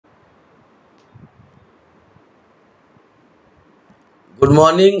Good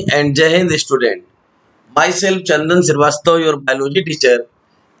morning and Jai Hind student. Myself Chandan Srivastava, your biology teacher,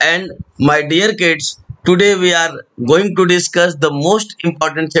 and my dear kids, today we are going to discuss the most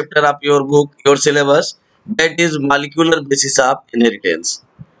important chapter of your book, your syllabus, that is molecular basis of inheritance.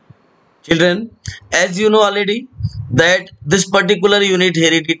 Children, as you know already, that this particular unit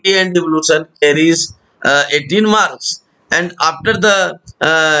heredity and evolution carries 18 marks, and after the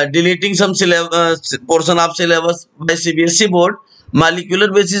deleting some portion of syllabus by CBSE board, molecular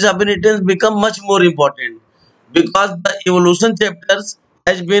basis of inheritance become much more important because the evolution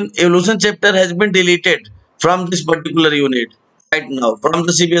chapter has been deleted from this particular unit right now from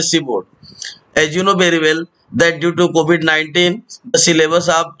the CBSE board. As you know very well that due to COVID-19, the syllabus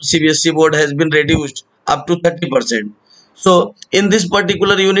of CBSE board has been reduced up to 30%. So in this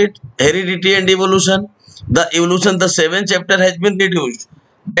particular unit, heredity and evolution, the seventh chapter has been reduced.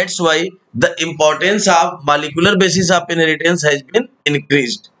 That's why the importance of molecular basis of inheritance has been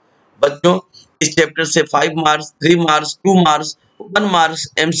increased. बच्चों इस chapter से 5 marks, 3 marks, 2 marks, 1 marks,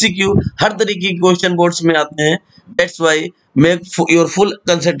 MCQ हर तरीके के question boards में आते हैं. That's why make your full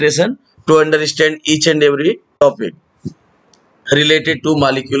concentration to understand each and every topic related to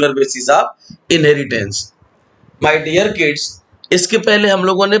molecular basis of inheritance. My dear kids, इसके पहले हम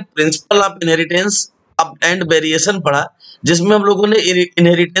लोगों ने principle of inheritance up and variation पढ़ा, जिसमें हम लोगों ने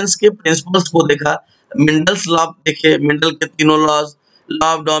इनहेरिटेंस के प्रिंसिपल्स को देखा. मेंडल्स लॉ देखे, मेंडल के तीनों laws, law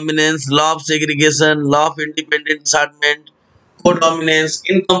of dominance, law of segregation, law of independent assortment, codominance,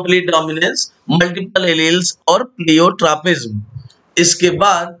 incomplete dominance, multiple alleles और प्लियोट्रॉपिज्म. इसके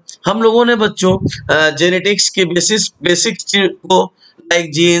बाद हम लोगों ने बच्चों जेनेटिक्स के बेसिक को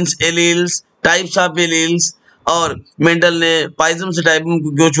like jeans, alleles, types of alleles, और मेंडल ने पाइजम से टाइप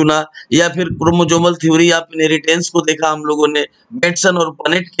को क्यों चुना, या फिर क्रोमोसोमल थ्योरी ऑफ इनहेरिटेंस को देखा हम लोगों ने, बेटसन और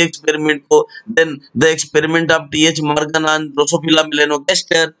पनेट के एक्सपेरिमेंट को, then the experiment of TH Morgan on Drosophila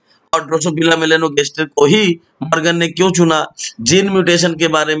मेलेनोगास्टर, और ड्रोसोफिला मेलेनोगास्टर को ही मॉर्गन ने क्यों चुना, जीन म्यूटेशन के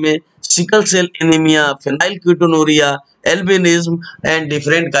बारे में, sickle cell anaemia, फेनाइलकीटोनुरिया, albinism and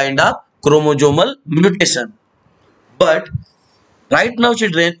different kind of chromosomal mutation. But right now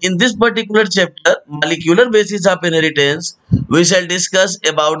children, in this particular chapter molecular basis of inheritance, we shall discuss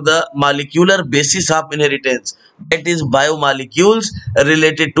about the molecular basis of inheritance, that is biomolecules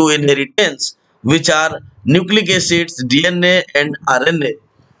related to inheritance, which are nucleic acids, DNA and RNA.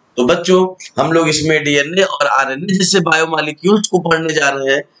 तो बच्चों हम लोग इसमें DNA और RNA जैसे biomolecules को पढ़ने जा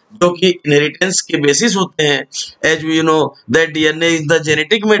रहे हैं जो कि इनहेरिटेंस के बेसिस होते हैं. As we know that DNA is the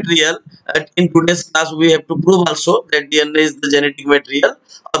genetic material, in today's class we have to prove also that DNA is the genetic material.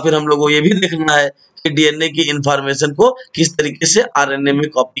 और फिर हम लोगों को ये भी देखना है कि डीएनए की इंफॉर्मेशन को किस तरीके से आरएनए में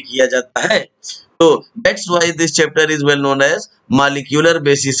कॉपी किया जाता है. तो that's why this chapter is well known as molecular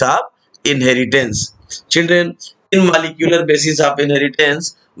basis of inheritance. Children, in molecular basis of inheritance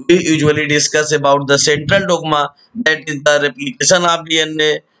we usually discuss about the central dogma, that is the replication of DNA,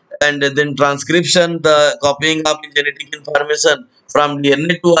 and then transcription, the copying of genetic information from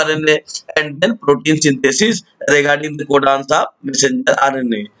DNA to RNA, and then protein synthesis regarding the codons of messenger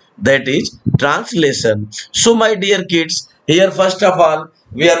RNA, that is translation. So my dear kids, here first of all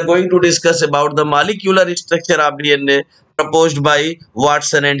we are going to discuss about the molecular structure of DNA proposed by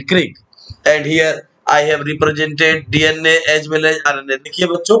Watson and Crick, and here I have represented DNA as well as RNA. देखिए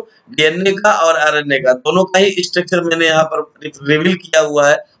बच्चों, DNA का और RNA का दोनों का ही structure मैंने यहाँ पर रिवील किया हुआ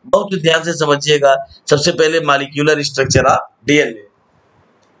है, बहुत ध्यान से समझिएगा. सबसे पहले molecular structure of DNA.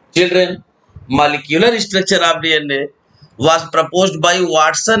 Children, molecular structure of DNA was proposed by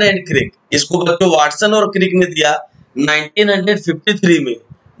Watson and Crick. इसको बच्चों वाटसन और क्रिक ने दिया 1953 में.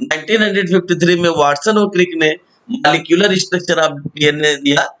 1953 में वाटसन और क्रिक ने मॉलिक्यूलर स्ट्रक्चर ऑफ DNA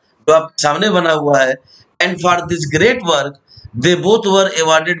दिया, जो आपके सामने बना हुआ है. And for this great work they both were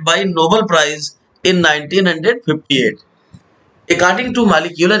awarded by Nobel prize in 1958. According to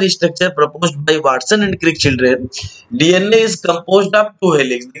molecular structure proposed by Watson and Crick, children, DNA is composed of 2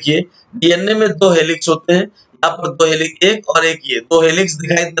 helix. देखिए DNA में 2 helix होते हैं, यहाँ पर 2 हेलिक्स, एक और एक, ये 2 हेलिक्स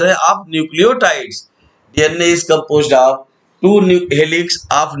दिखाई दे रहे हैं of nucleotides. DNA is composed of 2 helix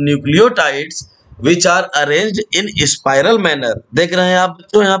of nucleotides which are arranged in spiral manner. देख रहे हैं आप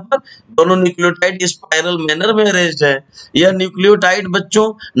बच्चों, यहाँ पर दोनों न्यूक्लियोटाइड स्पाइरल मैनर में अरेंज्ड है. यह न्यूक्लियोटाइड बच्चों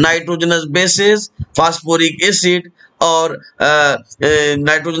नाइट्रोजनस बेसिस, फास्फोरिक एसिड और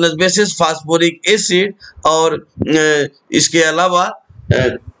नाइट्रोजनस बेसिस, फास्फोरिक एसिड और इसके अलावा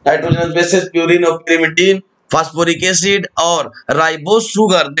नाइट्रोजनस बेसिस, प्यूरिन और pyrimidine, फास्फोरिक एसिड और ribose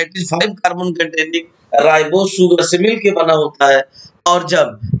sugar, that is 5 carbon containing ribose sugar से मिलकर बना होता है. और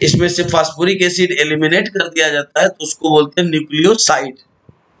जब इसमें से फास्फोरिक एसिड एलिमिनेट कर दिया जाता है तो उसको बोलते हैं nucleoside.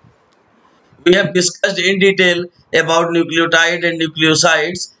 We have discussed in detail about nucleotide and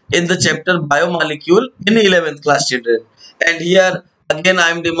nucleosides in the chapter biomolecule in 11th class, children. And here again I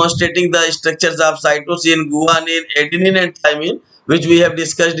am demonstrating the structures of cytosine, guanine, adenine and thymine, which we have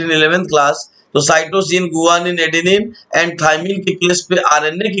discussed in 11th class. तो cytosine, guanine, adenine and thymine के case पे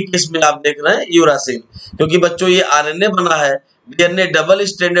RNA के case में आप देख रहे हैं uracil, क्योंकि बच्चों ये आरएनए बना है, डीएनए डबल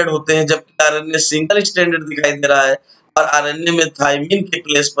स्टैंडर्ड होते हैं जबकि आरएनए सिंगल स्टैंडर्ड दिखाई दे रहा है। और आरएनए में थाइमिन के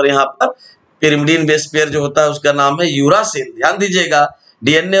प्लेस पर यहाँ पर पिरिमिडीन बेस पेयर जो होता है उसका नाम है यूरासिल। ध्यान दीजिएगा,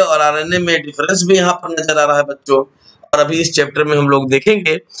 डीएनए और आरएनए में डिफरेंस भी यहाँ पर नजर आ रहा है बच्चों। और अभी इस चैप्टर में हम लोग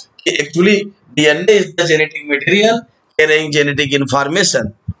देखेंगे कि actually DNA is the genetic material carrying genetic information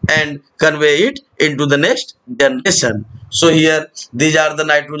and convey it into the next generation. So here these are the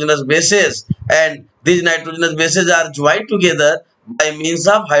nitrogenous bases and these nitrogenous bases are joined together by means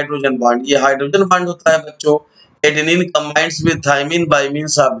of hydrogen bond. ये hydrogen bond होता है बच्चों। Adenine combines with thymine by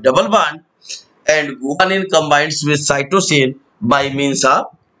means of double bond and guanine combines with cytosine by means of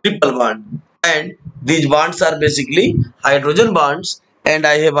triple bond. And these bonds are basically hydrogen bonds, and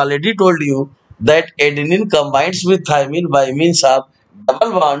I have already told you that adenine combines with thymine by means of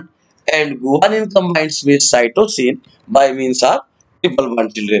double bond and guanine combines with cytosine by means of triple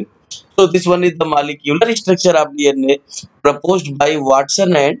bond, children. So this one is the molecular structure of DNA proposed by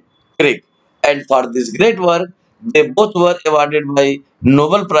Watson and Crick, and for this great work they both were awarded by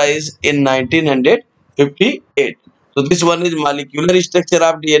Nobel Prize in 1958. So this one is molecular structure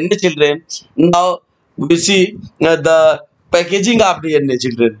of DNA, children. Now we see the packaging of DNA,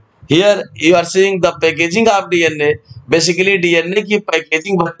 children. Here you are seeing the packaging of DNA. Basically DNA की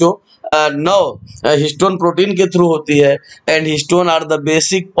packaging बच्चों 9 histone protein के through होती है, and histone are the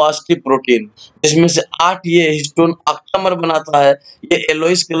basic positive protein, जिसमें से 8 ये histone octamer बनाता है। ये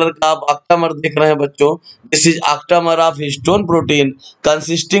येलोइश कलर का आप ऑक्टामर देख रहे हैं बच्चों, this is octamer of histone protein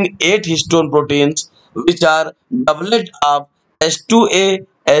consisting 8 histone proteins which are doublet of H2A,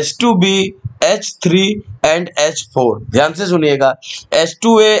 H2B, H3 and H4। ध्यान से सुनिएगा,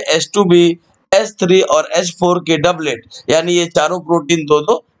 H2A, H2B, H3 और H4 के डबलेट, यानी ये चारों प्रोटीन दो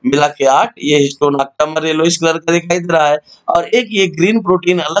दो मिला के 8, ये हिस्टोन ऑक्टामर येलोइश कलर का दिखाई दे रहा है। और एक ये ग्रीन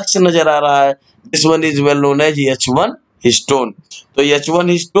प्रोटीन अलग से नजर आ रहा है, this one is well known as H1 histone. तो H1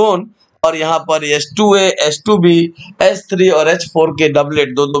 हिस्टोन और यहाँ पर H2A, H2B, H3 और H4 के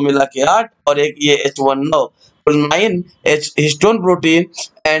डबलेट दो दो मिला के 8, और एक ये H1 9 histone protein.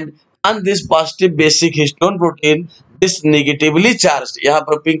 And on this positive basic histone protein this negatively charge, यहाँ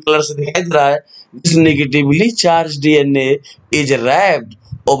पर पिंक कलर से दिखाई दे रहा है, this negatively charge DNA is wrapped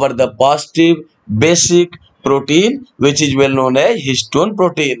over the positive basic protein which is well known as histone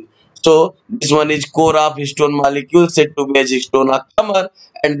protein. So this one is core of histone molecule said to be as histone octamer,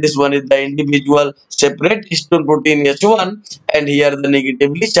 and this one is the individual separate histone protein H1, and here the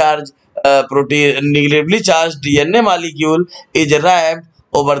negatively charged DNA molecule is wrapped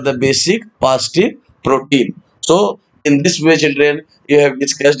over the basic positive protein. So in this way, children, you have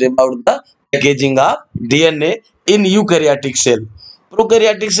discussed about the packaging of DNA in eukaryotic cell.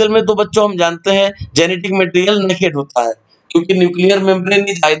 Prokaryotic cell में तो बच्चों हम जानते हैं genetic material naked होता है, क्योंकि nuclear membrane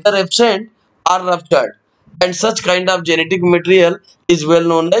is either absent और ruptured, and such kind of genetic material is well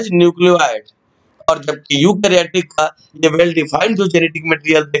known as nucleoid. और जबकि यूकैरियोटिक का ये वेल डिफाइंड जो जेनेटिक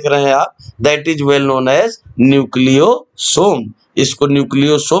मटेरियल देख रहे हैं आप, that is well known as nucleosome. इसको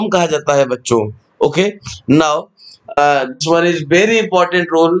न्यूक्लियोसोम कहा जाता है बच्चों। Okay, now this one is very important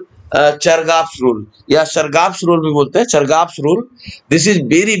role, चरगाफ्स rule या सरगाफ्स रूल भी बोलते हैं, चरगाफ्स rule. This is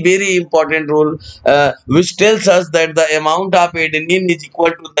very important rule which tells us that the amount of adenine is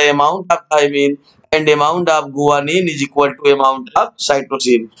equal to the amount of thymine and amount of guanine is equal to amount of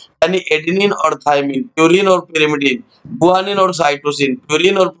cytosine। यानी adenine और thymine, purine और pyrimidine, guanine और cytosine,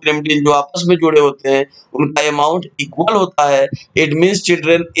 purine और pyrimidine जो आपस में जुड़े होते हैं उनका अमाउंट इक्वल होता है। It means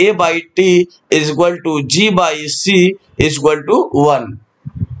children A/T is equal to G/C is equal to 1।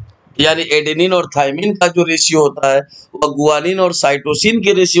 यानी एडेनिन और थाइमिन का जो रेशियो होता है वह गुआनिन और साइटोसिन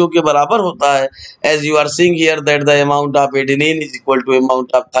के रेशियो के बराबर होता है। As you are seeing here that the amount of adenine is equal to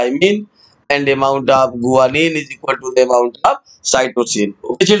amount of thymine and amount of guanine is equal to the amount of cytosine.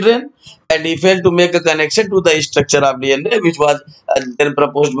 Okay, children, and he failed to make a connection to the structure of DNA, which was then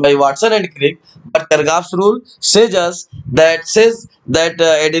proposed by Watson and Crick. But Chargaff's rule says that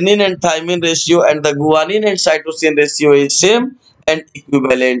adenine and thymine ratio and the guanine and cytosine ratio is same and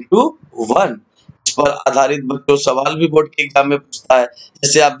equivalent to 1। इस पर आधारित बच्चों सवाल भी board के exam में पूछता है।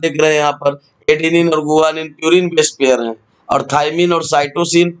 जैसे आप देख रहे हैं यहाँ पर एडेनिन और गुआनिन प्यूरिन बेस पेयर हैं और थाइमिन और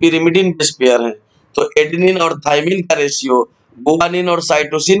साइटोसिन पिरिमिडिन बेस पेयर हैं। तो एडेनिन और थाइमिन का रेशियो, गुआनिन और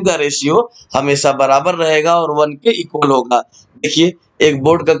साइटोसिन का रेशियो हमेशा बराबर रहेगा और 1 के इक्वल होगा। देखिए एक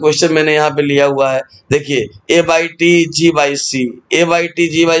बोर्ड का क्वेश्चन मैंने यहाँ पे लिया हुआ है। देखिए A/T/G/C,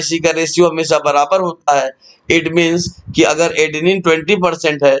 A/T/G/C का रेशियो हमेशा बराबर होता है। इट मीन्स कि अगर एडेनिन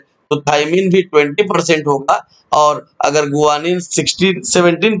 20% है तो थाइमिन भी 20% होगा, और अगर गुआनिन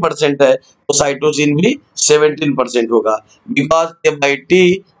 17% है तो साइटोसिन भी 17% होगा। बिकॉज A/T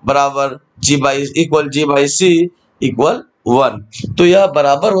बराबर G/C इक्वल 1। तो यह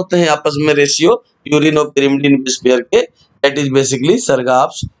बराबर होते हैं आपस में रेशियो यूरिन और pyrimidine बेस पेयर के। That is basically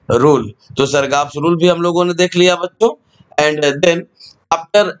सरगाप्स rule. तो सरगाप्स रूल भी हम लोगों ने देख लिया बच्चों। And then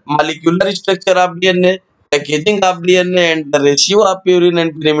after molecular structure of DNA, packaging of DNA and the ratio of purine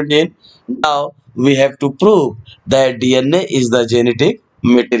and pyrimidine, now we have to prove that DNA is the genetic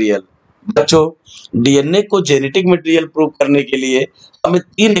material. बच्चों DNA को जेनेटिक मटेरियल प्रूव करने के लिए हमें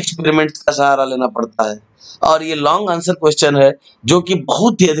 3 experiments का सहारा लेना पड़ता है, और ये लॉन्ग आंसर क्वेश्चन है जो कि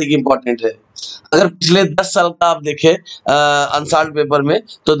बहुत ही अधिक इंपॉर्टेंट है। अगर पिछले 10 साल का आप देखें अनसॉल्व्ड पेपर में,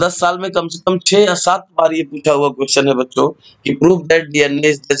 तो 10 साल में कम से कम 6 या 7 बार ये पूछा हुआ क्वेश्चन है बच्चों कि prove that DNA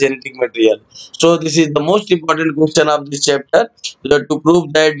is the genetic material. So this is the most important question of this chapter, to prove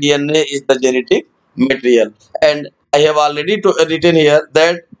that DNA is the genetic material. And I have already written here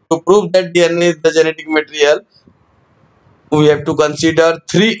that to prove that DNA is the genetic material, we have to consider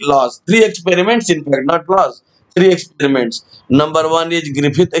 3 laws, 3 experiments, in fact, not laws, 3 experiments. Number 1 is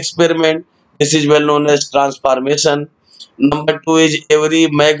Griffith experiment. This is well known as transformation. Number 2 is Avery,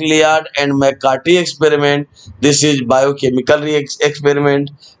 Magliard and McCarthy experiment. This is biochemical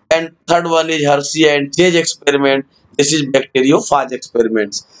experiment. And third one is Hershey and Chase experiment. This is bacteriophage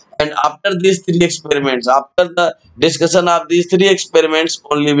experiments. And after these 3 experiments, after the discussion of these 3 experiments,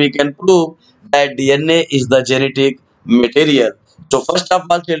 only we can prove that DNA is the genetic material. So first of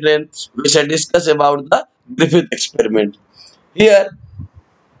all, children, we shall discuss about the Griffith experiment. Here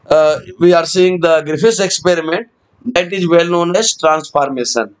we are seeing the Griffith experiment, that is well known as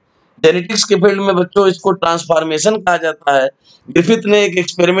transformation. Genetics के field में बच्चों इसको transformation कहा जाता है। Griffith ने एक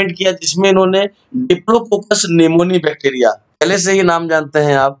experiment किया जिसमें इन्होंने डिप्लोकोकस निमोनी बैक्टीरिया, पहले से ही नाम जानते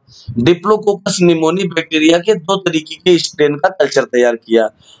हैं आप, डिप्लोकोकस निमोनी बैक्टीरिया के 2 तरीके के स्ट्रेन का कल्चर तैयार किया।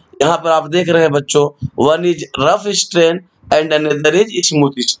 यहाँ पर आप देख रहे हैं बच्चों, one is rough strain and another is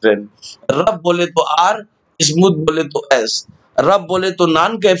smooth strain. Rough बोले तो आर, स्मूथ बोले तो एस। रफ बोले तो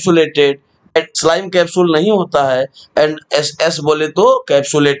नॉन कैप्सुलेटेड, स्लाइम कैप्सूल नहीं होता है, एंड एस एस बोले तो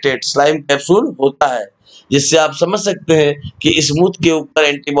कैप्सुलेटेड, स्लाइम कैप्सूल होता है। जिससे आप समझ सकते हैं कि स्मूथ के ऊपर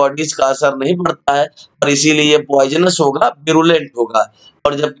एंटीबॉडीज का असर नहीं पड़ता है और इसीलिए ये पॉइजनस होगा, विरुलेंट होगा,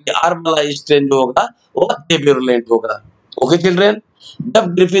 और जबकि आर वाला स्ट्रेन जो होगा वो एविरुलेंट होगा। ओके चिल्ड्रेन,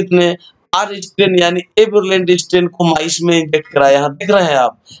 जब ग्रिफिथ ने आर स्ट्रेन यानी एविरुलेंट स्ट्रेन को माइस में इंजेक्ट कराया, यहाँ देख रहे हैं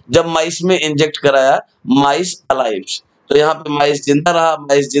आप, जब माइस में इंजेक्ट कराया, माइस अलाइव, तो यहाँ पे माइस जिंदा रहा,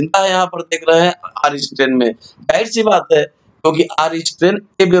 माइस जिंदा है, यहाँ पर देख रहे हैं आर स्ट्रेन में। जाहिर सी बात है क्योंकि आर स्ट्रेन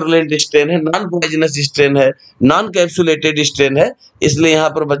एविरुलेंट स्ट्रेन है, नॉन पॉइजनस स्ट्रेन है, नॉन कैप्सुलेटेड स्ट्रेन है, इसलिए यहाँ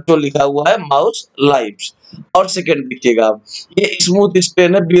पर बच्चों लिखा हुआ है माउस लाइव्स। और सेकंड देखिएगा आप, ये स्मूथ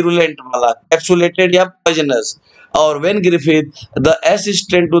स्ट्रेन है, विरुलेंट वाला, कैप्सुलेटेड या पॉइजनस। और when Griffith the S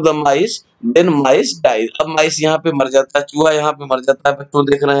strain to the mice, then mice dies. अब माइस यहाँ पे मर जाता है, चूहा यहाँ पे मर जाता है बच्चों,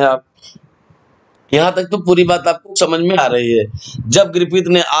 देख रहे हैं आप। यहाँ तक तो पूरी बात आपको समझ में आ रही है। जब ग्रिफिथ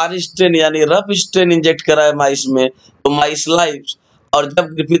ने आर स्ट्रेन यानी रफ स्ट्रेन इंजेक्ट कराया माइस में तो माइस लाइव्स, और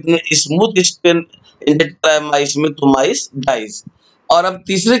जब ग्रिफिथ ने स्मूथ स्ट्रेन इंजेक्ट कराया माइस में तो माइस डाइज। और अब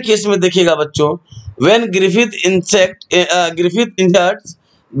तीसरे केस में देखिएगा बच्चों, when Griffith injects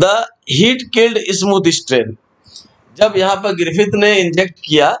the heat killed smooth strain. जब यहाँ पर ग्रिफिथ ने इंजेक्ट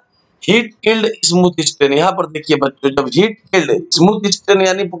किया हीट किल्ड स्मूथ स्ट्रेन, यहाँ पर देखिए बच्चों, जब हीट किल्ड स्मूथ स्ट्रेन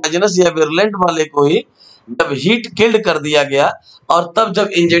यानी पॉइजनस या विरुलेंट वाले को ही जब हीट किल्ड कर दिया गया और तब जब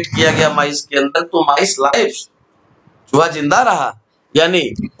इंजेक्ट किया गया माइस के अंदर तो माइस लाइव, चूहा जिंदा रहा। यानी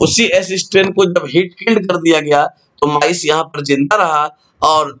उसी एस स्ट्रेन को जब हीट किल्ड कर दिया गया तो माइस यहाँ पर जिंदा रहा।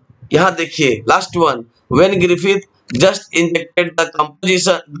 और यहाँ देखिए last one, when Griffith just injected the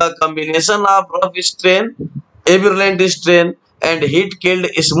combination of rough strain virulent strain and heat killed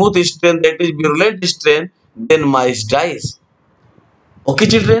smooth strain, that is virulent strain, then mice dies. Okay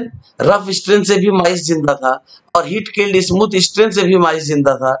children, rough strain से भी माइस जिंदा था और हीट किल्ड स्मूथ स्ट्रेन से भी माइस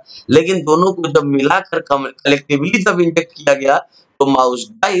जिंदा था, लेकिन दोनों को जब मिलाकर कलेक्टिवली जब इंजेक्ट किया गया तो माउस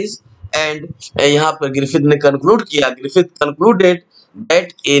डाइज। एंड यहाँ पर ग्रिफिथ ने कंक्लूड किया, Griffith concluded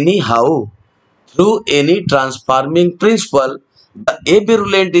that any how through any transforming principle the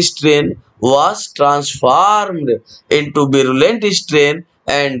avirulent strain was transformed into virulent strain,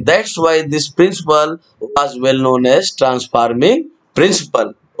 and that's why this principle was well known as transforming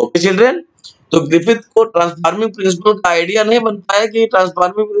principle. Okay children, तो Griffith को transforming principal का idea नहीं बन पाया कि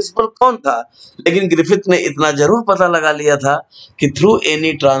transforming principal कौन था, लेकिन ग्रिफिथ ने इतना जरूर पता लगा लिया था कि through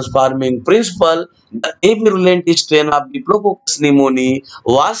any transforming principal the virulent strain of Diplococcus pneumoniae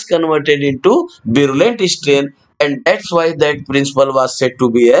was converted into virulent strain, and that's why that principle was said to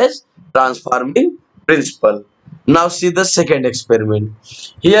be as transforming principle. Now see the second experiment.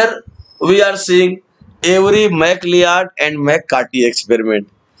 Here we are seeing every MacLeod and McCarthy experiment.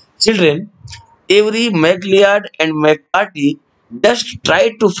 Children, every MacLeod and McCarthy just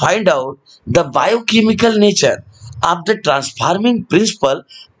tried to find out the biochemical nature of the transforming principle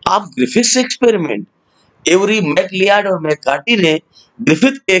of Griffith's experiment. Every मैकलियार्ड और McCarthy ने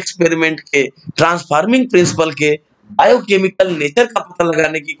Griffith के experiment के transforming principal के biochemical nature का पता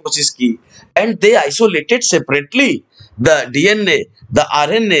लगाने की कोशिश की, and they isolated separately the DNA, the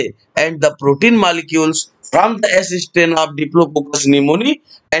RNA and the protein molecules from the S strain of diplococcus pneumoniae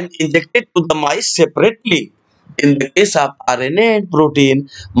and injected to the mice separately. In the case of RNA and protein,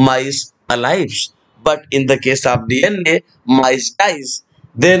 mice alive, but in the case of DNA, mice dies.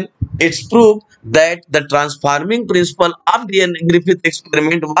 Then it's proved that the transforming principle of DNA Griffith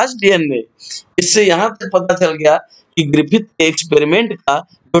experiment was DNA. इससे यहाँ तक पता चल गया कि Griffith के experiment का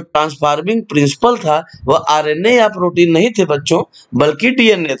जो ट्रांसफार्मिंग प्रिंसिपल था वह आरएनए या प्रोटीन नहीं थे बच्चों, बल्कि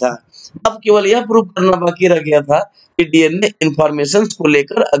डीएनए था. अब केवल यह प्रूव करना बाकी रह गया था कि डीएनए इंफॉर्मेशन को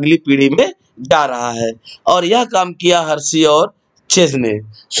लेकर अगली पीढ़ी में जा रहा है, और यह काम किया हर्शी और चेज ने.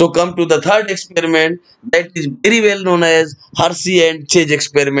 सो come to the third experiment that is very well known as Hershey and chase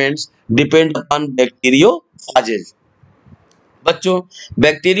experiments depend upon बैक्टीरियोफाजेज. बच्चों,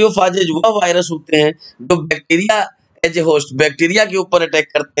 बैक्टीरियोफाजेज वह वायरस होते हैं जो bacteria as a host, bacteria के ऊपर अटैक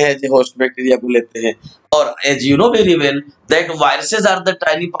करते हैं, एज ए होस्ट बैक्टीरिया को लेते हैं. और as you know very well that viruses are the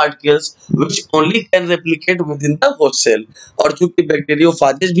tiny particles which only can replicate with in the host cell. और चूंकि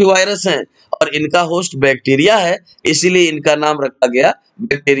बैक्टीरियोफाजेज भी वायरस हैं और इनका होस्ट बैक्टीरिया है, इसीलिए इनका नाम रखा गया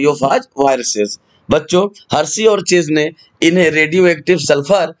बैक्टीरियोफाज वायरसेस. बच्चों, हर्शी और चेज ने इन्हें रेडियो एक्टिव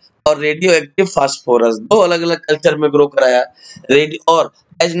सल्फर और रेडियो एक्टिव फास्फोरस दो अलग अलग कल्चर में ग्रो कराया. रेडियो और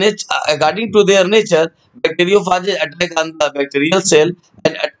as nature, according to their nature, bacteriophages attack on the bacterial cell,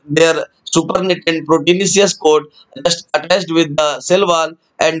 and their supernatant proteinaceous coat just attached with the cell wall,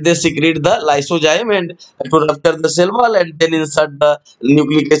 and they secrete the lysozyme and to rupture the cell wall and then insert the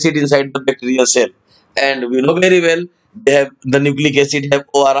nucleic acid inside the bacterial cell. And we know very well they have the nucleic acid have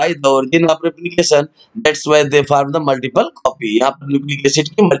ORI, the origin of replication. That's why they form the multiple copy. यहाँ पर nucleic acid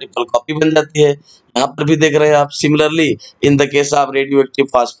की multiple copy बन जाती है. यहाँ पर भी देख रहे हैं आप. Similarly, in the case of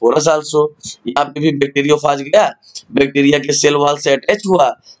radioactive phosphorus also, यहाँ पे भी बैक्टीरियोफाज गया, बैक्टीरिया के सेल वॉल से अटैच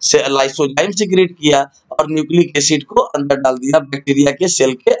हुआ, से लाइसोजाइम सीक्रेट किया और न्यूक्लिक एसिड को अंदर डाल दिया बैक्टीरिया के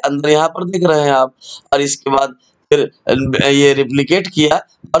सेल के अंदर. यहाँ पर देख रहे हैं आप. और इसके बाद फिर ये रिप्लिकेट किया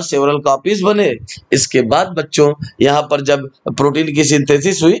और सेवरल कॉपीज बने. इसके बाद बच्चों यहाँ पर जब प्रोटीन की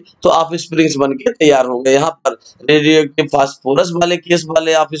सिंथेसिस हुई तो ऑफ स्प्रिंग्स बन के तैयार हो गए. यहाँ पर रेडियोएक्टिव फास्फोरस वाले केस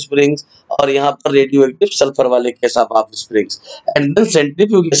वाले ऑफ स्प्रिंग्स और यहाँ पर रेडियोएक्टिव सल्फर वाले case of springs. And then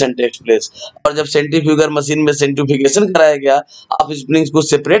centrifugation takes place. और जब सेंट्रीफ्यूगर मशीन में सेंट्रीफ्यूगेशन कराया गया, ऑफ स्प्रिंग्स को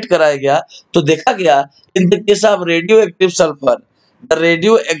सेपरेट कराया गया, तो देखा गया in the case of radioactive sulphur the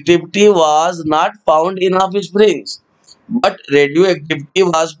radioactivity was not found in offsprings, but radioactivity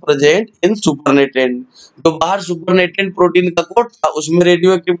was present in supernatant. जो बाहर सुपरनेटेंट प्रोटीन का कोट था उसमें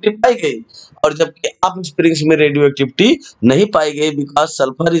रेडियोएक्टिविटी पाई गई, और जबकि ऑफस्प्रिंग्स में रेडियोएक्टिविटी नहीं पाई गई because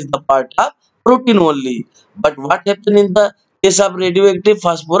sulphur is the part of protein only. But what happened in the case of radioactive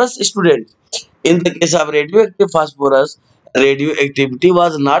phosphorus student? In the case of radioactive phosphorus, radioactivity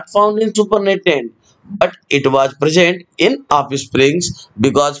was not found in supernatant, but it was present in offsprings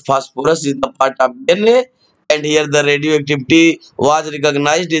because phosphorus is the part of DNA, and here the radioactivity was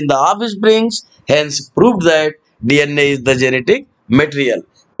recognized in the offsprings, hence proved that DNA is the genetic material.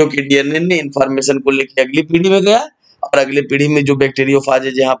 क्योंकि DNA ने information को लेकर अगली पीढ़ी में गया और अगली पीढ़ी में जो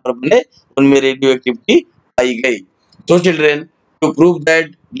बैक्टीरियोफाजेज यहाँ पर बने उनमें रेडियोएक्टिविटी पाई गई. So children, to prove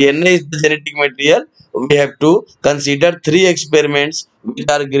that DNA is the genetic material, we have to consider three experiments,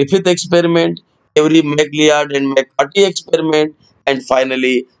 which are Griffith experiment, every MacLeod and McCarthy experiment, and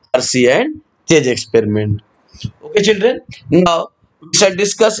finally Hershey and Chase experiment. Okay, children. Now we shall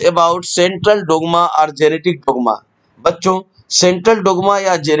discuss about central dogma or genetic dogma. बच्चों, central dogma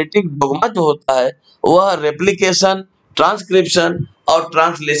या genetic dogma जो होता है वह replication, transcription और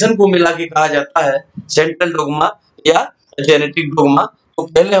translation को मिला के कहा जाता है सेंट्रल डोगमा या जेनेटिक डोगमा. तो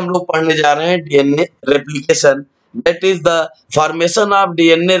पहले हम लोग पढ़ने जा रहे हैं DNA replication. That is the formation of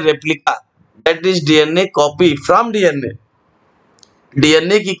DNA replica, that is DNA copy from DNA.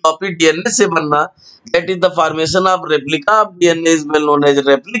 DNA की कॉपी डीएनए से बनना, that is the formation of replica of DNA is well known as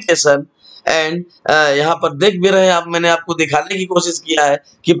replication. And यहाँ पर देख भी रहे हैं आप, मैंने आपको दिखाने की कोशिश किया है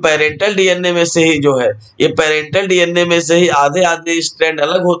कि पेरेंटल डीएनए में से ही जो है, ये पेरेंटल डीएनए में से ही आधे आधे स्ट्रैंड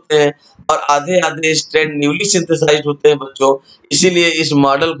अलग होते हैं और आधे आधे स्ट्रैंड न्यूली सिंथेसाइज्ड होते हैं बच्चों। इसीलिए इस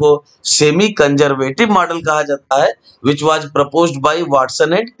मॉडल को सेमी कंजर्वेटिव मॉडल कहा जाता है, which was proposed by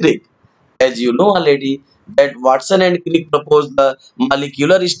Watson and Crick. As you know already that Watson and Crick proposed the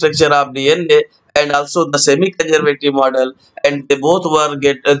molecular structure of DNA and also the semi-conservative model, and they both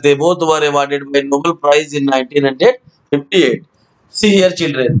were awarded by Nobel Prize in 1958. See here,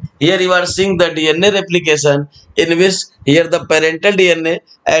 children. Here you are seeing the DNA replication, in which here the parental DNA,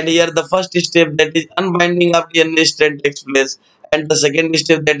 and here the first step, that is unbinding of DNA strand takes place, and the second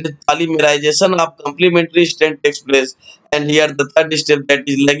step, that is polymerization of complementary strand takes place, and here the third step, that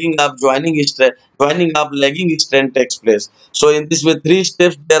is joining of lagging strand takes place. So in this way, three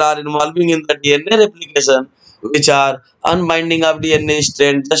steps there are involving in the DNA replication, which are unbinding of DNA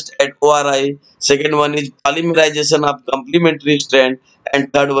strand just at ORI. Second one is polymerization of complementary strand,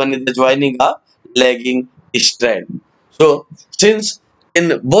 and third one is the joining of lagging strand. So since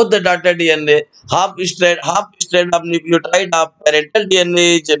in both the daughter DNA, half strand of nucleotide of parental DNA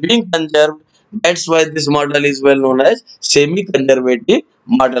is being conserved. That's why this model is well known as semi-conservative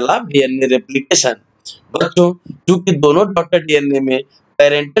model of DNA replication. बच्चों, चूंकि दोनों daughter DNA में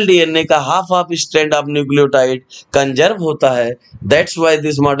parental DNA का half half strand of nucleotide conserve होता है, that's why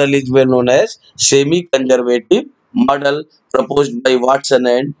this model is well known as semi conservative model proposed by Watson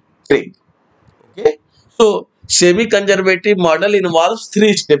and Crick. Okay, so semi-conservative model involves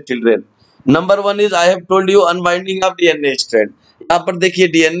three step, children. Number one is I have told you unbinding of DNA strand. यहाँ पर देखिए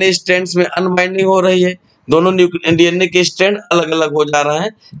DNA strands में अनबाइंडिंग हो रही है, दोनों DNA के strand अलग अलग हो जा रहा है।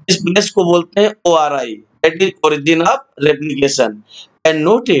 इस प्लेस को बोलते हैं ORI, that is origin of replication, and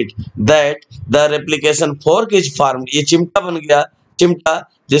noted that the replication fork is formed. ये चिमटा बन गया, चिमटा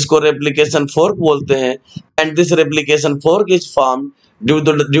जिसको replication fork बोलते हैं, and this replication fork is formed due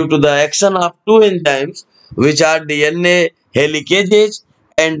to the action of two enzymes, which are DNA helicases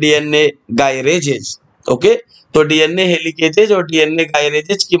and DNA gyrases. Okay, तो DNA हेलिकेजेज और डीएनए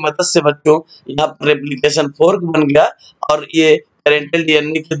गायरेजेज की मदद से बच्चों यहाँ पर रेप्लिकेशन फोर्क बन गया और ये पेरेंटल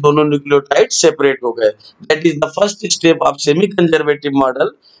डीएनए के दोनों न्यूक्लियोटाइड सेपरेट हो गए। That is the first step of semi conservative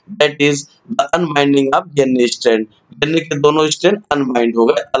model, that is the अनबाइंडिंग of DNA strand. DNA के दोनों स्ट्रैंड अनबाइंड हो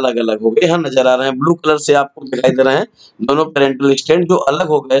गए, अलग अलग हो गए। यहाँ नजर आ रहे हैं, ब्लू कलर से आपको दिखाई दे रहे हैं दोनों पेरेंटल स्ट्रैंड जो अलग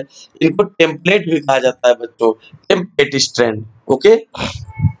हो गए। इनको टेम्पलेट भी कहा जाता है बच्चों, template strand. Okay,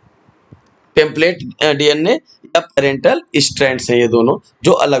 template DNA या पेरेंटल स्ट्रैंड्स हैं ये दोनों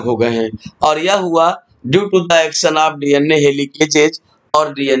जो अलग हो गए हैं, और यह हुआ due to the action of DNA हेलिकेजेज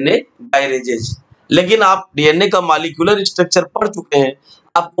और डीएनए गायरेजेज। लेकिन आप डीएनए का मॉलिक्यूलर स्ट्रक्चर पढ़ चुके हैं,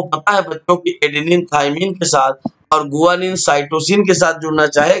 आपको पता है बच्चों की एडेनिन थाइमिन के साथ और गुआनिन साइटोसिन के साथ जुड़ना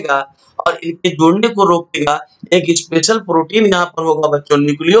चाहेगा और इनके जुड़ने को रोकेगा एक स्पेशल प्रोटीन यहाँ पर होगा बच्चों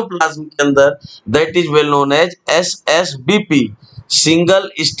न्यूक्लियोप्लाज्म के अंदर, that is well known as SSBP, single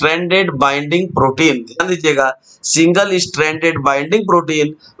stranded binding protein. ध्यान दीजिएगा, single stranded binding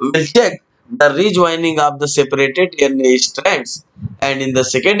protein will check the rejoining of the separated DNA strands, and in the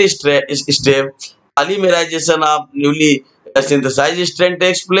second step polymerization of newly synthesized strand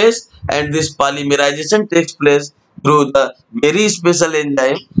takes place, and this polymerization takes place through the very special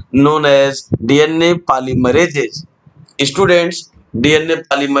enzyme known as DNA polymerases. Students, DNA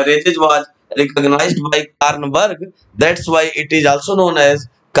polymerases was recognized by Karnberg, that's why it is also known as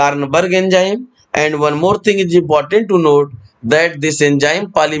Karnberg enzyme. And one more thing is important to note, that this enzyme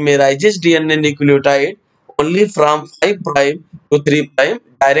polymerizes DNA nucleotide only from 5 prime to 3 prime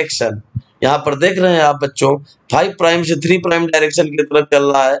direction. यहाँ पर देख रहे हैं आप बच्चों 5 prime से 3 prime direction की तरफ चल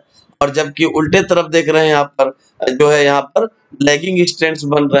रहा है, और जबकि उल्टे तरफ देख रहे हैं यहाँ पर जो है यहाँ पर लैगिंग स्ट्रैंड्स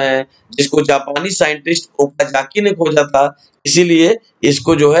बन रहे हैं, जिसको जापानी साइंटिस्ट ओकाजाकी ने खोजा था, इसीलिए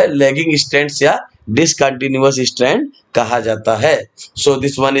इसको जो है लैगिंग स्ट्रैंड्स या डिसकंटिन्यूअस स्ट्रैंड कहा जाता है। So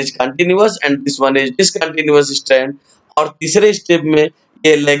this one is continuous and this one is discontinuous strand. और तीसरे स्टेप में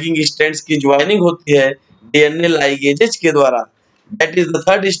ये लैगिंग स्ट्रैंड्स की ज्वाइनिंग होती है डीएनए लाइगेजेज के द्वारा। That is the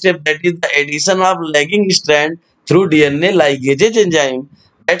third step, that is the addition of lagging strand through DNA ligases enzyme.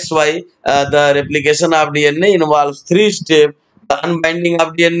 That's why the replication of DNA involves three steps. The unbinding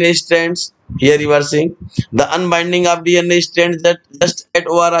of DNA strands. Here you are seeing the unbinding of DNA strands that just at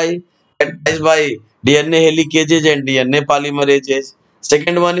ORI, that is by DNA helicases and DNA polymerases.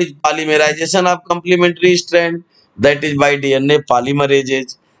 Second one is polymerization of complementary strand, that is by DNA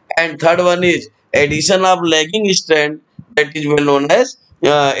polymerases. And third one is addition of lagging strand, that is well known as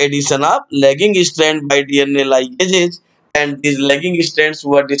addition of lagging strand by DNA ligases, and these lagging strands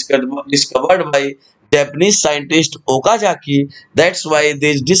were discovered by Japanese scientist Okazaki. That's why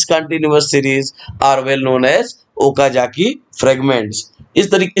these discontinuous series are well known as Okazaki fragments. इस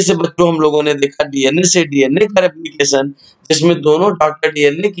तरीके से बच्चों हम लोगों ने देखा DNA से DNA का रेप्लिकेशन, जिसमें दोनों डॉटर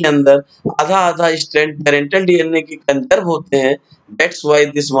डीएनए के अंदर आधा आधा स्ट्रैंड पेरेंटल डीएनए के कंजर्व होते हैं. That's why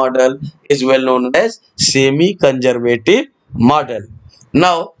this model is well known as semi-conservative model.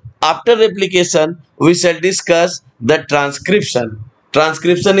 Now, after replication, we shall discuss the transcription.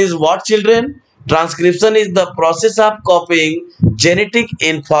 Transcription is what, children? Transcription is the process of copying genetic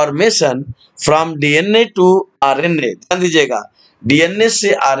information from DNA to RNA. ध्यान दीजिएगा, DNA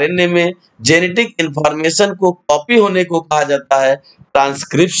से RNA में genetic information को copy होने को कहा जाता है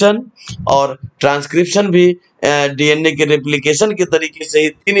ट्रांसक्रिप्शन. और ट्रांसक्रिप्शन भी डीएनए के रेप्लिकेशन के तरीके से ही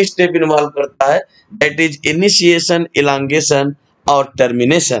 3 स्टेप इन्वॉल्व करता है. दैट इज इनिशिएशन, इलांगेशन और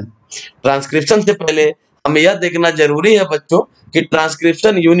टर्मिनेशन. ट्रांसक्रिप्शन से पहले हमें यह देखना जरूरी है बच्चों कि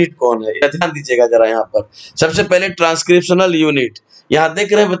ट्रांसक्रिप्शन यूनिट कौन है. ध्यान दीजिएगा जरा, यहाँ पर सबसे पहले ट्रांसक्रिप्शनल यूनिट यहाँ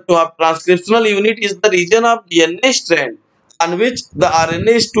देख रहे हैं बच्चों आप. Transcriptional unit is the reason of DNA strand on which the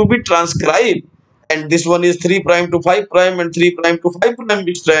RNA is to be transcribed, and this one is 3 prime to 5 prime and 3 prime to 5 prime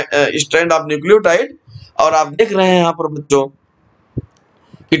strand of nucleotide. और आप देख रहे हैं यहाँ पर बच्चों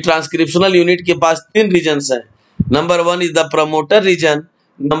कि ट्रांसक्रिप्शनल यूनिट के पास 3 रीजन्स हैं. Number 1 is the promoter reason,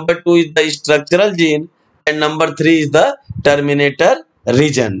 number 2 is the structural gene, and number 3 is the terminator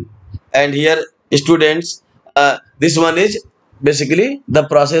reason. And here students, this one is basically the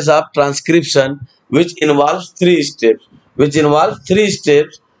process of transcription which involves 3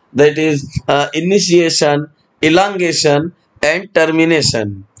 steps. That is initiation, elongation and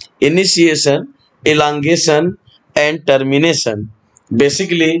termination. Initiation, elongation and termination.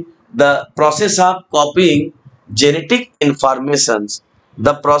 Basically the process of copying genetic informations.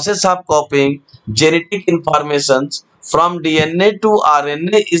 The process of copying genetic informations from DNA to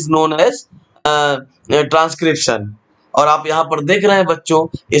RNA is known as transcription. और आप यहाँ पर देख रहे हैं बच्चों,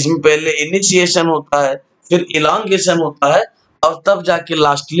 इसमें पहले इनिशिएशन होता है, फिर इलांगेशन होता है और तब जाके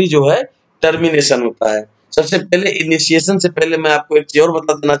लास्टली जो है टर्मिनेशन होता है. सबसे पहले इनिशिएशन से पहले मैं आपको एक चीज और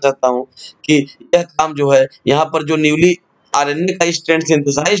बता देना चाहता हूँ कि यह काम जो है यहाँ पर जो न्यूली आरएनए का स्ट्रैंड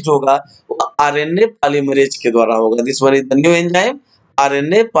सिंथेसाइज्ड होगा वो आरएनए पॉलीमरेज के द्वारा होगा. This one is the new enzyme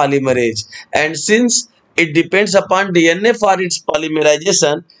RNA polymerase, and since it depends upon DNA for its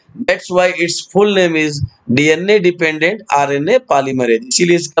polymerization, that's why its full name is DNA dependent RNA polymerase.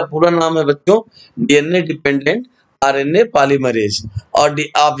 इसीलिए इसका पूरा नाम है बच्चों DNA dependent RNA polymerase. और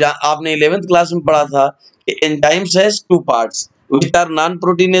आपने 11th class में पढ़ा था कि enzymes has 2 parts which are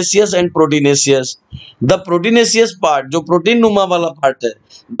non-proteinaceous and proteinaceous. The proteinaceous part जो प्रोटीन नुमा वाला पार्ट है,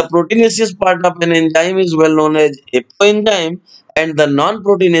 the proteinaceous part of an enzyme is well known as apoenzyme, and the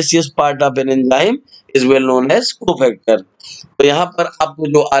non-proteinaceous part of an enzyme is well known as cofactor. तो यहाँ पर आपको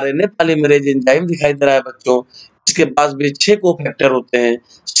जो RNA polymerase enzyme दिखाई दे रहा है बच्चों, इसके पास भी 6 कोफैक्टर होते हैं,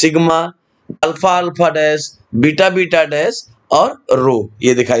 sigma, alpha alpha dash, beta beta dash और रो.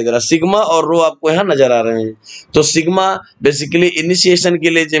 ये दिखाई दे रहा है, सिग्मा और रो आपको यहाँ नजर आ रहे हैं. तो सिग्मा बेसिकली इनिशिएशन के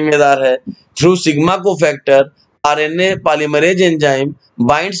लिए जिम्मेदार है. Through sigma cofactor RNA polymerase enzyme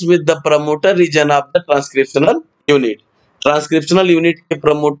binds with the promoter reason of the transcriptional unit. Transcriptional unit के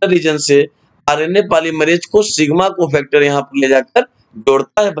प्रमोटर रीजन से आरएनए पॉलीमरेज को सिग्मा कोफैक्टर यहाँ पर ले जाकर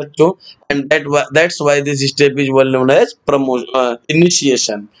जोड़ता है बच्चों. And that's why this step is well known as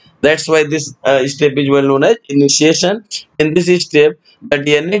initiation. That's why this step is well known as initiation. In this step, the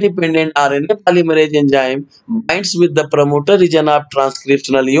DNA-dependent RNA polymerase enzyme binds with the promoter region of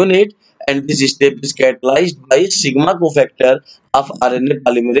transcriptional unit, and this step is catalyzed by sigma cofactor of RNA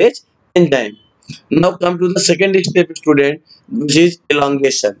polymerase enzyme. Now come to the second step, student, which is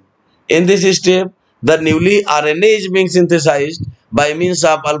elongation. In this step, the newly RNA is being synthesized by means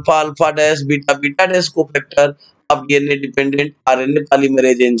of alpha alpha dash beta beta dash cofactor of DNA dependent RNA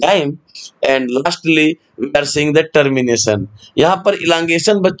polymerase enzyme, and lastly we are seeing the termination. यहाँ पर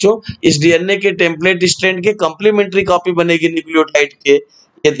elongation बच्चों इस DNA के template strand के complementary copy बनेगी nucleotide के.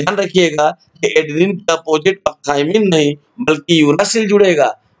 ये ध्यान रखिएगा कि एडेनिन के अपोजिट अब थाइमिन नहीं बल्कि यूरासिल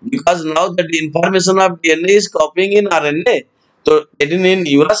जुड़ेगा, because now the information of DNA is copying in RNA. तो एडेनिन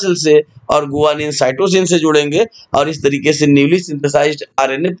यूरासिल से और गुआनिन साइटोसिन से जुड़ेंगे और इस तरीके से न्यूली सिंथेसाइज्ड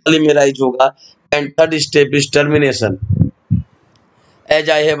आरएनए पॉलीमराइज होगा. And third step is termination. As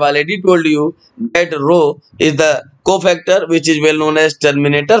I have already told you that rho is the cofactor which is well known as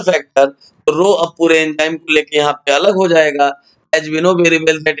terminator factor. तो rho अब पूरे एंजाइम को लेके यहाँ पे अलग हो जाएगा. As we know very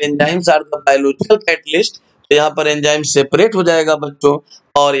well that enzymes are the biological catalyst. तो यहाँ पर एंजाइम सेपरेट हो जाएगा बच्चों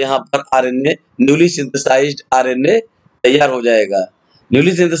और यहाँ पर आरएनए न्यूली सिंथेसाइज्ड आरएनए तैयार हो जाएगा.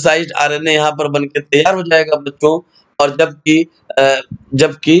 न्यूली सिंथेसाइज्ड आरएनए यहाँ पर बनके तैयार हो जाएगा बच्चों. और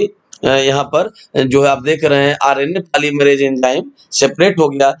जबकि यहाँ पर जो है आप देख रहे हैं आरएनए पॉलीमरेज एंजाइम सेपरेट हो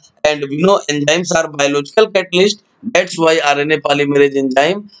गया and we know enzymes are biological catalyst that's why RNA polymerase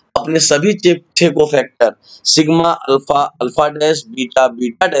enzyme अपने सभी छह cofactor sigma alpha alpha dash beta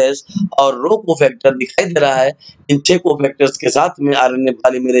beta dash और रो कोफैक्टर दिखाई दे रहा है। इन छह कोफैक्टर्स के साथ में RNA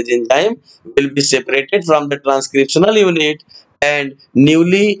polymerase enzyme will be separated from the transcriptional unit and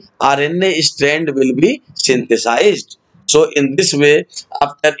newly RNA strand will be synthesized. So in this way,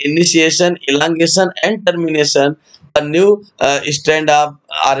 after initiation, elongation and termination, a new strand of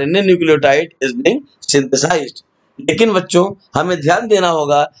RNA nucleotide is being synthesized. लेकिन बच्चों हमें ध्यान देना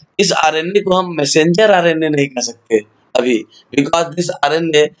होगा इस RNA को हम messenger RNA नहीं कह सकते अभी, because this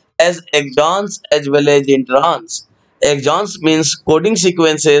RNA as exons as well as introns. Exons means coding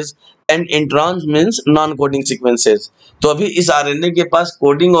sequences and introns means non coding sequences. तो अभी इस आरएनए के पास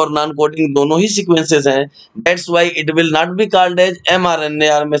कोडिंग और नॉन कोडिंग दोनों ही सीक्वेंसेस हैं। That's why it will not be called as mRNA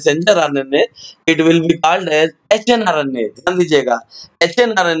और messenger RNA, it will be called as hnRNA. ध्यान दीजिएगा,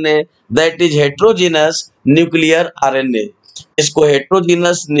 hnRNA that is heterogeneous nuclear RNA. इसको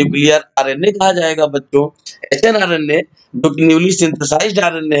हेट्रोजीनस न्यूक्लियर आरएनए कहा जाएगा बच्चों। एचएनआरएनए जो कि न्यूली सिंथेसाइज्ड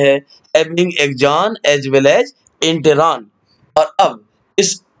आरएनए है, having axon as well as इंटेरॉन। और अब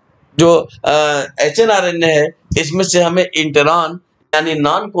इस जो एचएनआरएनए है इसमें से हमें इंटेरॉन यानी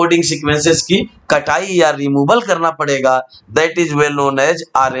नॉन कोडिंग सीक्वेंसेस की कटाई या रिमूवल करना पड़ेगा। That is well known as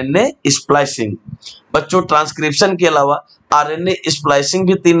RNA splicing. बच्चों ट्रांसक्रिप्शन के अलावा आरएनए स्प्लाइसिंग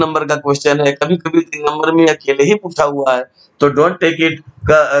भी 3 नंबर का क्वेश्चन है, कभी कभी 3 नंबर में अकेले ही पूछा हुआ है, तो don't take it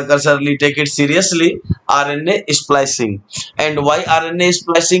cursorily, take it seriously. RNA splicing. And why RNA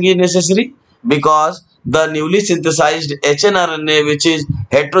splicing is necessary? Because the newly synthesized hnRNA, which is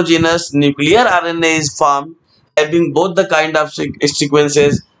heterogeneous nuclear RNA, is formed having both the kind of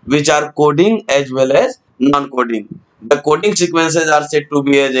sequences which are coding as well as non-coding. The coding sequences are said to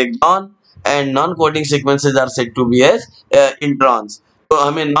be as exon and non-coding sequences are said to be as introns. तो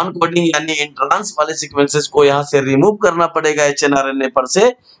हमें non coding यानी entrance वाले sequences को यहाँ से remove करना पड़ेगा hnRNA पर से,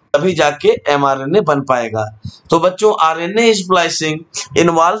 तभी जाके एमआरएनए बन पाएगा। तो बच्चों RNA splicing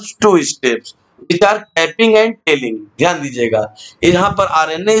involves 2 steps which are capping and telling. ध्यान दीजिएगा, यहाँ पर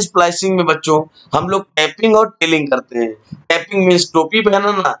आरएनए स्प्लाइसिंग में बच्चों हम लोग कैपिंग और टेलिंग करते हैं। कैपिंग मीन्स टोपी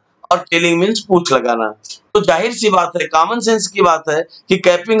पहनना और टेलिंग मीन्स पूंछ लगाना। तो जाहिर सी बात है, कॉमन सेंस की बात है कि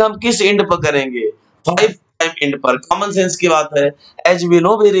कैपिंग हम किस एंड पर करेंगे, 5 प्राइम एंड पर। कॉमन सेंस की बात है, as we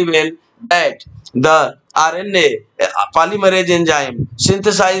know very well that the RNA polymerase enzyme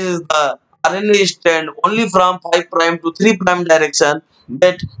synthesizes the RNA strand only from 5 prime to 3 prime direction.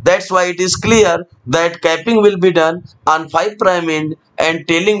 That's why it is clear that capping will be done on 5 prime end and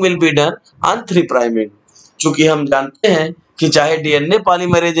tailing will be done on 3 prime end. चूंकि हम जानते हैं कि चाहे DNA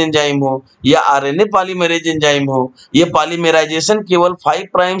polymerase enzyme हो या RNA polymerase enzyme हो, ये पॉलीमराइजेशन केवल 5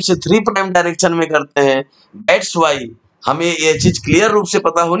 प्राइम से 3 प्राइम डायरेक्शन में करते हैं। दैट्स व्हाई हमें ये चीज क्लियर रूप से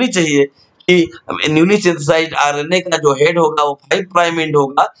पता होनी चाहिए कि न्यूली सिंथेसाइज्ड आरएनए का जो हेड होगा वो 5 प्राइम एंड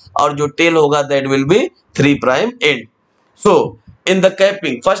होगा और जो टेल होगा that will be 3 prime and. So in the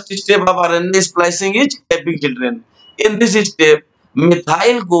capping, first step of RNA splicing is capping children. In this step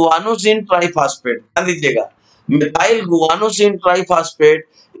methyl guanosine triphosphate, ध्यान दीजिएगा, methyl guanosine triphosphate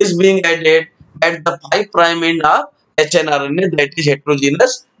is being added at the 5 prime end of hnRNA, that is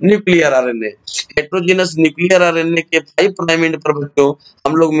heterogeneous nuclear RNA. heterogeneous nuclear RNA के 5 prime and पर बच्चों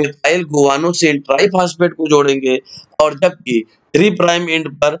हम लोग methyl guanosine triphosphate को जोड़ेंगे और जबकि 3 प्राइम एंड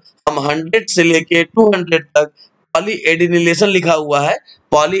पर हम 100 से लेके 200 तक पॉली एडिनिलेशन लिखा हुआ है,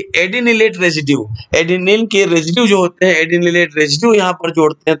 पॉली एडिनिलेट रेजिड्यू, एडिनिन के रेजिड्यू जो होते हैं एडिनिलेट रेजिड्यू यहाँ पर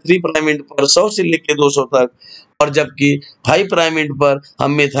जोड़ते हैं 3 प्राइम एंड पर 100 से लेके 200 तक, और जबकि 5 प्राइम एंड पर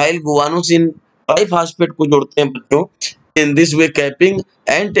हम मिथाइल गुआनोसिन ट्राइफॉस्फेट को जोड़ते हैं बच्चों। In this way capping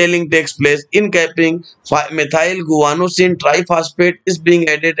and tailing takes place. In capping, methyl guanosin triphosphate is being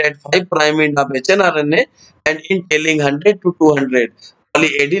added at 5 prime end of hnRNA, and in tailing 100 to 200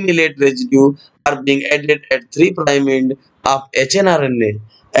 polyadenylate residue are being added at 3 prime end of hnRNA.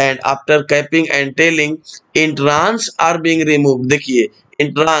 And after capping and tailing, introns are being removed. देखिए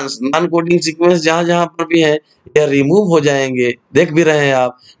entrance non coding sequence जहां जहां पर भी है यह remove हो जाएंगे, देख भी रहे हैं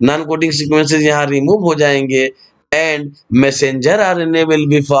आप, नॉन कोडिंग सीक्वेंसेस यहाँ रिमूव हो जाएंगे and messenger RNA will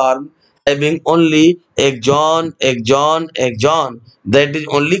be formed having only exon, exon, exon. That is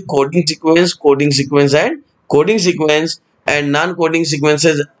only coding sequence and coding sequence, and non-coding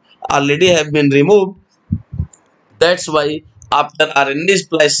sequences already have been removed. That's why After RNA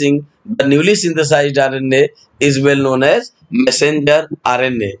splicing, the newly synthesized RNA is well known as messenger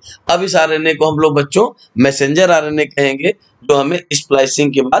RNA. अब इस RNA को हम लोग बच्चों messenger RNA कहेंगे, जो हमें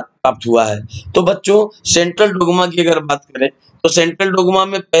splicing के बाद प्राप्त हुआ है। तो बच्चों सेंट्रल डोग्मा की अगर बात करें तो सेंट्रल डोग्मा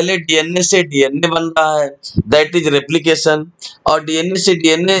में पहले डीएनए से डीएनए बन रहा है, दैट इज रेप्लिकेशन। और डीएनए से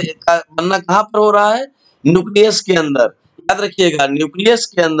डीएनए का बनना कहाँ पर हो रहा है? न्यूक्लियस के अंदर। याद रखिएगा, न्यूक्लियस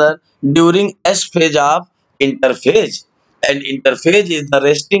के अंदर during S phase of interphase. And interphase is the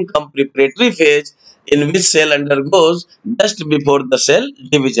resting cum preparatory phase in which cell undergoes just before the cell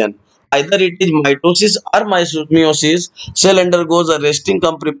division. Either it is mitosis or meiosis. Cell undergoes a resting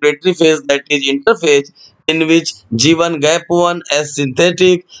cum preparatory phase, that is interphase, in which G1 gap 1 as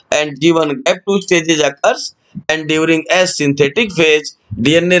synthetic and G1 gap 2 stages occurs. And during as synthetic phase,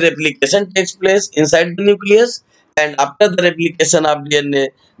 DNA replication takes place inside the nucleus. And after the replication of DNA,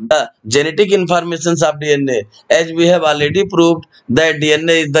 the genetic informations of DNA, as we have already proved that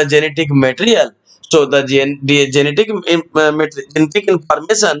DNA is the genetic material. So the genetic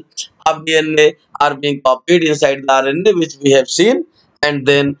information of DNA are being copied inside the RNA, which we have seen. And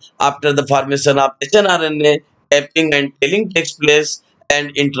then after the formation of hnRNA, capping and tailing takes place,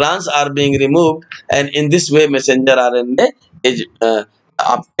 and introns are being removed, and in this way messenger RNA is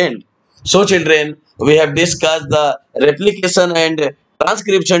obtained. So children, we have discussed the replication and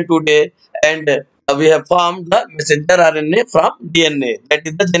transcription today, and we have formed the messenger RNA from DNA, that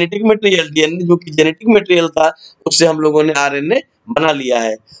is the genetic material। DNA जो कि genetic material था, उससे हम लोगों ने RNA बना लिया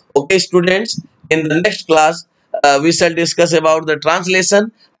है। Okay students, in the next class we shall discuss about the translation।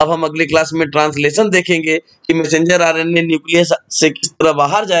 अब हम अगली क्लास में ट्रांसलेशन देखेंगे कि मैसेंजर आरएनए न्यूक्लियस से किस तरह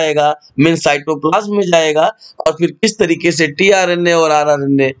बाहर जाएगा, मीन साइटोप्लाज्म में जाएगा, और फिर किस तरीके से टीआरएनए और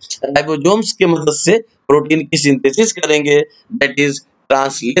आरआरएनए राइबोसोम्स के मदद से प्रोटीन की सिंथेसिस करेंगे, that is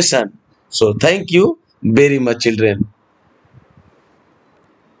translation. So thank you very much children.